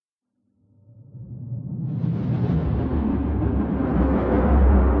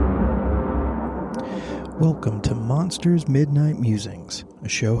Welcome to Monsters Midnight Musings, a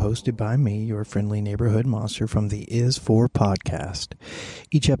show hosted by me, your friendly neighborhood monster from the Is4 podcast.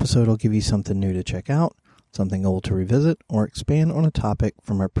 Each episode will give you something new to check out, something old to revisit, or expand on a topic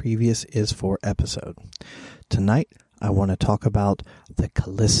from a previous Is4 episode. Tonight, I want to talk about the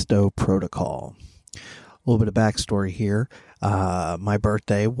Callisto Protocol. A little bit of backstory here. My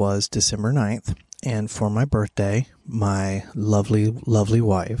birthday was December 9th. And for my birthday, my lovely, lovely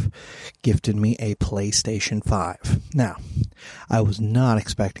wife gifted me a PlayStation 5. Now, I was not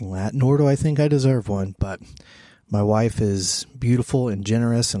expecting that, nor do I think I deserve one, but my wife is beautiful and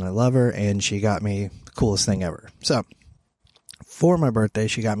generous, and I love her, and she got me the coolest thing ever. So, for my birthday,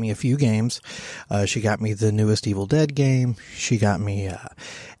 she got me a few games. She got me the newest Evil Dead game. She got me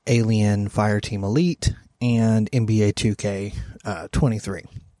Alien Fireteam Elite and NBA 2K23.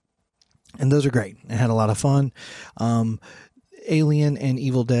 And those are great. I had a lot of fun. Alien and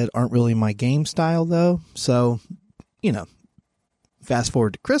Evil Dead aren't really my game style, though. So, fast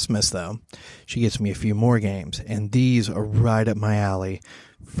forward to Christmas, though, she gets me a few more games. And these are right up my alley.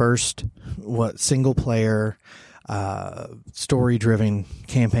 First, single player, story-driven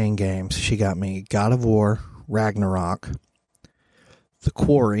campaign games. She got me God of War, Ragnarok, The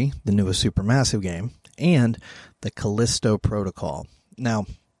Quarry, the newest Supermassive game, and the Callisto Protocol. Now,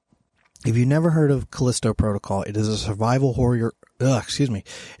 if you've never heard of Callisto Protocol, it is a survival horror. It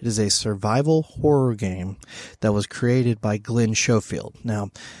is a survival horror game that was created by Glenn Schofield.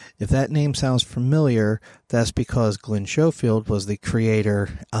 Now, if that name sounds familiar, that's because Glenn Schofield was the creator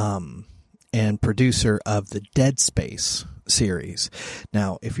and producer of the Dead Space series.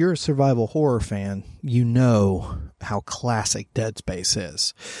 Now, if you're a survival horror fan, you know how classic Dead Space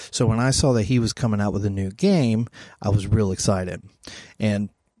is. So when I saw that he was coming out with a new game, I was real excited.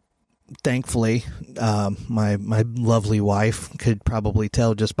 And thankfully, my lovely wife could probably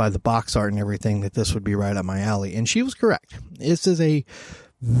tell just by the box art and everything that this would be right up my alley. And she was correct. This is a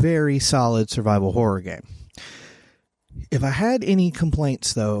very solid survival horror game. If I had any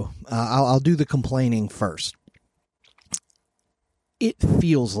complaints, though, I'll do the complaining first. It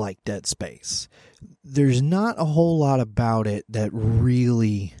feels like Dead Space. There's not a whole lot about it that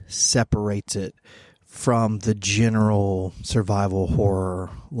really separates it from the general survival horror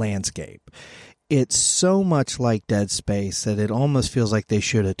landscape. It's so much like Dead Space that it almost feels like they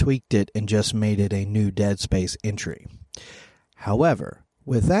should have tweaked it and just made it a new Dead Space entry. However,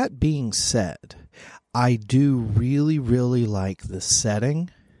 with that being said, I do really, really like the setting,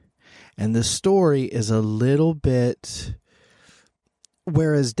 and the story is a little bit,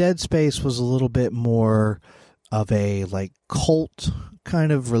 whereas Dead Space was a little bit more of a cult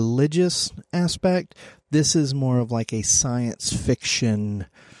kind of religious aspect, this is more of like a science fiction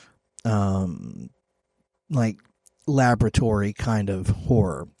laboratory kind of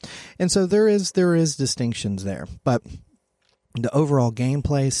horror. And so there is distinctions there, but the overall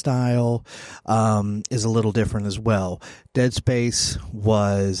gameplay style is a little different as well. Dead Space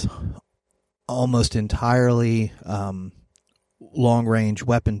was almost entirely long-range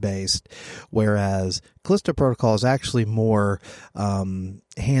weapon-based, whereas Callisto Protocol is actually more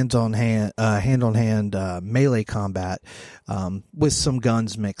hand-on-hand melee combat with some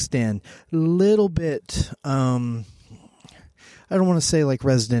guns mixed in. Little bit, I don't want to say like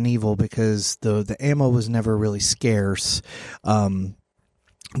Resident Evil because the ammo was never really scarce. But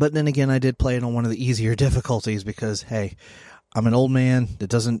then again, I did play it on one of the easier difficulties because, hey, I'm an old man that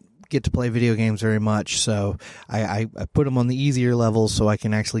doesn't get to play video games very much, so I put them on the easier levels so I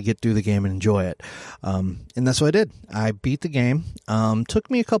can actually get through the game and enjoy it. And that's what I did. I beat the game. Took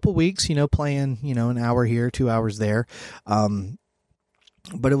me a couple weeks, playing, an hour here, 2 hours there.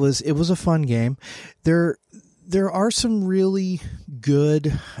 But it was a fun game. There are some really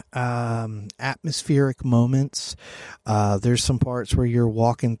good atmospheric moments. There's some parts where you're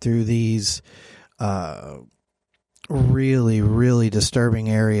walking through these really, really disturbing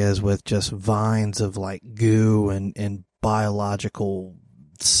areas with just vines of goo and biological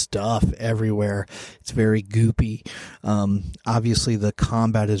stuff everywhere. It's very goopy. Obviously the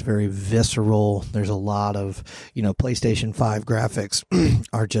combat is very visceral. There's a lot of, PlayStation 5 graphics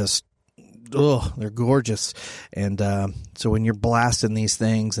are just, they're gorgeous. And so when you're blasting these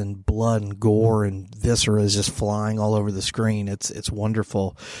things and blood and gore and viscera is just flying all over the screen, it's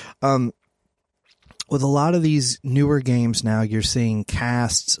wonderful. With a lot of these newer games now, you're seeing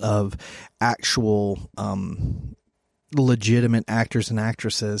casts of actual legitimate actors and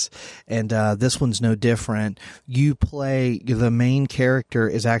actresses, and this one's no different. The main character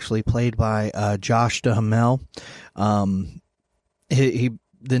is actually played by Josh Duhamel.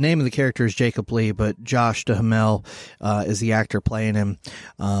 The name of the character is Jacob Lee, but Josh Duhamel is the actor playing him.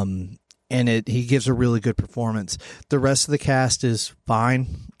 and he gives a really good performance. The rest of the cast is fine.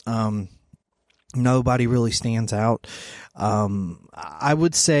 Nobody really stands out. I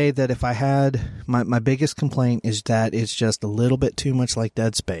would say that if I had my biggest complaint is that it's just a little bit too much like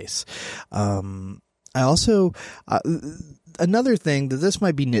Dead Space. I also, another thing that this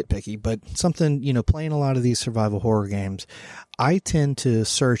might be nitpicky, but something, playing a lot of these survival horror games, I tend to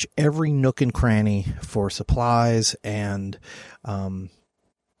search every nook and cranny for supplies, and,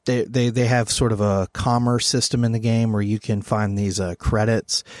 They have sort of a commerce system in the game where you can find these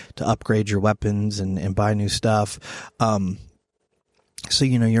credits to upgrade your weapons and buy new stuff. So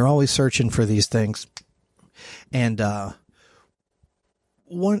you're always searching for these things. And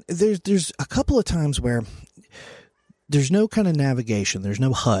there's a couple of times where there's no kind of navigation. There's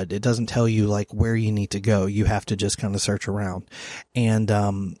no HUD. It doesn't tell you like where you need to go. You have to just kind of search around. And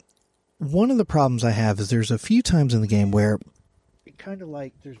one of the problems I have is there's a few times in the game where kind of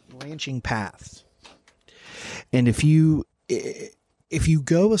like there's branching paths, and if you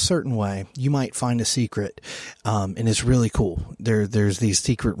go a certain way, you might find a secret, and it's really cool. There's these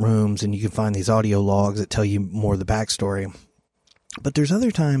secret rooms, and you can find these audio logs that tell you more of the backstory. But there's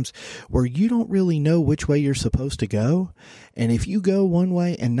other times where you don't really know which way you're supposed to go, and if you go one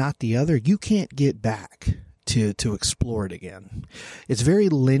way and not the other, you can't get back to explore it again. It's very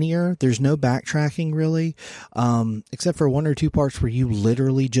linear. There's no backtracking really, except for one or two parts where you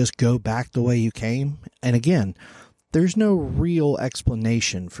literally just go back the way you came. And again, there's no real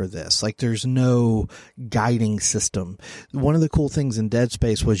explanation for this. Like, there's no guiding system. One of the cool things in Dead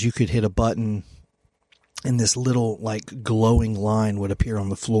Space was you could hit a button and this little like glowing line would appear on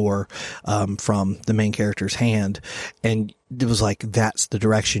the floor from the main character's hand, and it was like, that's the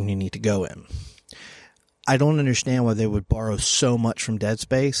direction you need to go in. I don't understand why they would borrow so much from Dead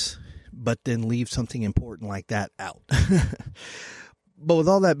Space, but then leave something important like that out. But with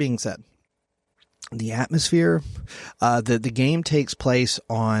all that being said, the atmosphere, the game takes place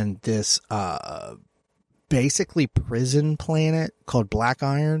on this basically prison planet called Black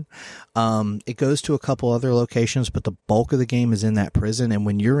Iron. It goes to a couple other locations, but the bulk of the game is in that prison. And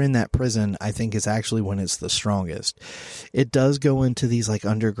when you're in that prison, I think is actually when it's the strongest. It does go into these like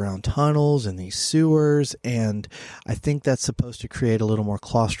underground tunnels and these sewers. And I think that's supposed to create a little more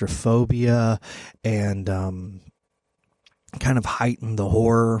claustrophobia and, kind of heighten the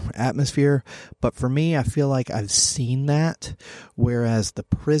horror atmosphere. But for me, I feel like I've seen that. Whereas the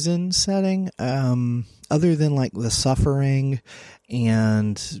prison setting, other than like the suffering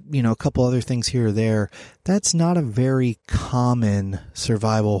and, a couple other things here or there, that's not a very common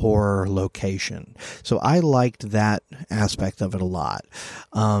survival horror location. So I liked that aspect of it a lot.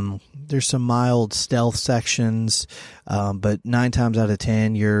 There's some mild stealth sections, but 9 times out of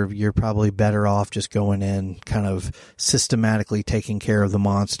 10, you're probably better off just going in, kind of systematically taking care of the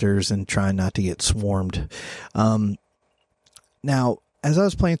monsters and trying not to get swarmed. Now, as I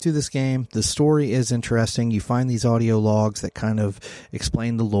was playing through this game, the story is interesting. You find these audio logs that kind of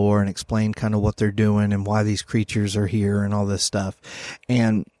explain the lore and explain kind of what they're doing and why these creatures are here and all this stuff.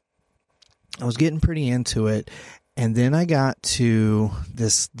 And I was getting pretty into it. And then I got to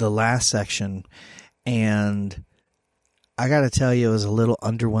the last section, and I got to tell you, it was a little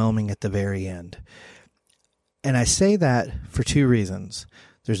underwhelming at the very end. And I say that for 2 reasons.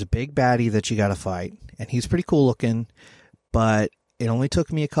 There's a big baddie that you got to fight, and he's pretty cool looking, but it only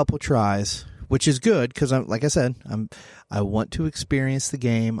took me a couple tries, which is good because like I said, I want to experience the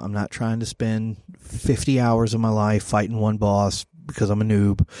game. I'm not trying to spend 50 hours of my life fighting one boss because I'm a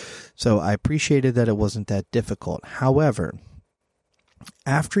noob. So I appreciated that it wasn't that difficult. However,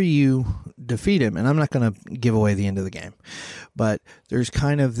 after you defeat him, and I'm not going to give away the end of the game, but there's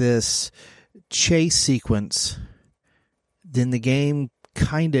kind of this chase sequence. Then the game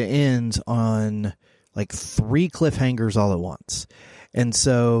kind of ends on like 3 cliffhangers all at once. And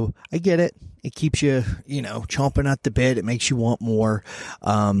so I get it. It keeps you, chomping at the bit. It makes you want more.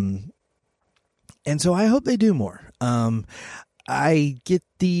 And so I hope they do more. I get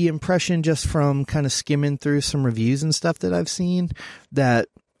the impression just from kind of skimming through some reviews and stuff that I've seen that,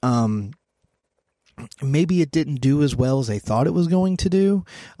 maybe it didn't do as well as they thought it was going to do.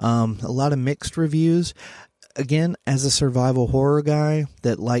 A lot of mixed reviews. Again, as a survival horror guy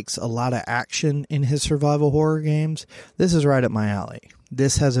that likes a lot of action in his survival horror games, this is right up my alley.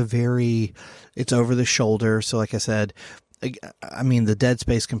 This has it's over the shoulder. So like I said, I mean, the Dead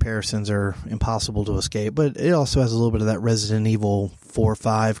Space comparisons are impossible to escape, but it also has a little bit of that Resident Evil 4 or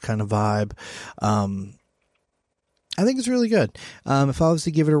 5 kind of vibe. I think it's really good. If I was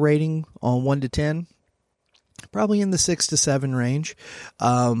to give it a rating on 1 to 10, probably in the 6 to 7 range.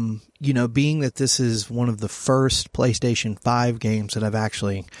 Being that this is one of the first PlayStation 5 games that I've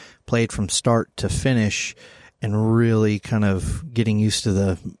actually played from start to finish and really kind of getting used to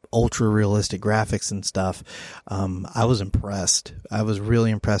the ultra realistic graphics and stuff, I was impressed. I was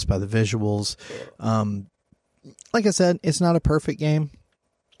really impressed by the visuals. Like I said, it's not a perfect game.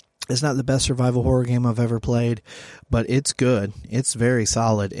 It's not the best survival horror game I've ever played, but it's good. It's very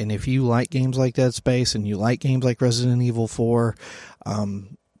solid. And if you like games like Dead Space and you like games like Resident Evil 4,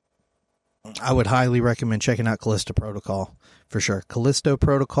 I would highly recommend checking out Callisto Protocol for sure. Callisto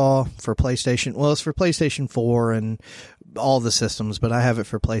Protocol for PlayStation. Well, it's for PlayStation 4 and all the systems, but I have it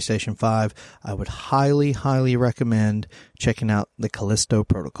for PlayStation 5. I would highly, highly recommend checking out the Callisto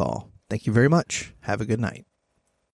Protocol. Thank you very much. Have a good night.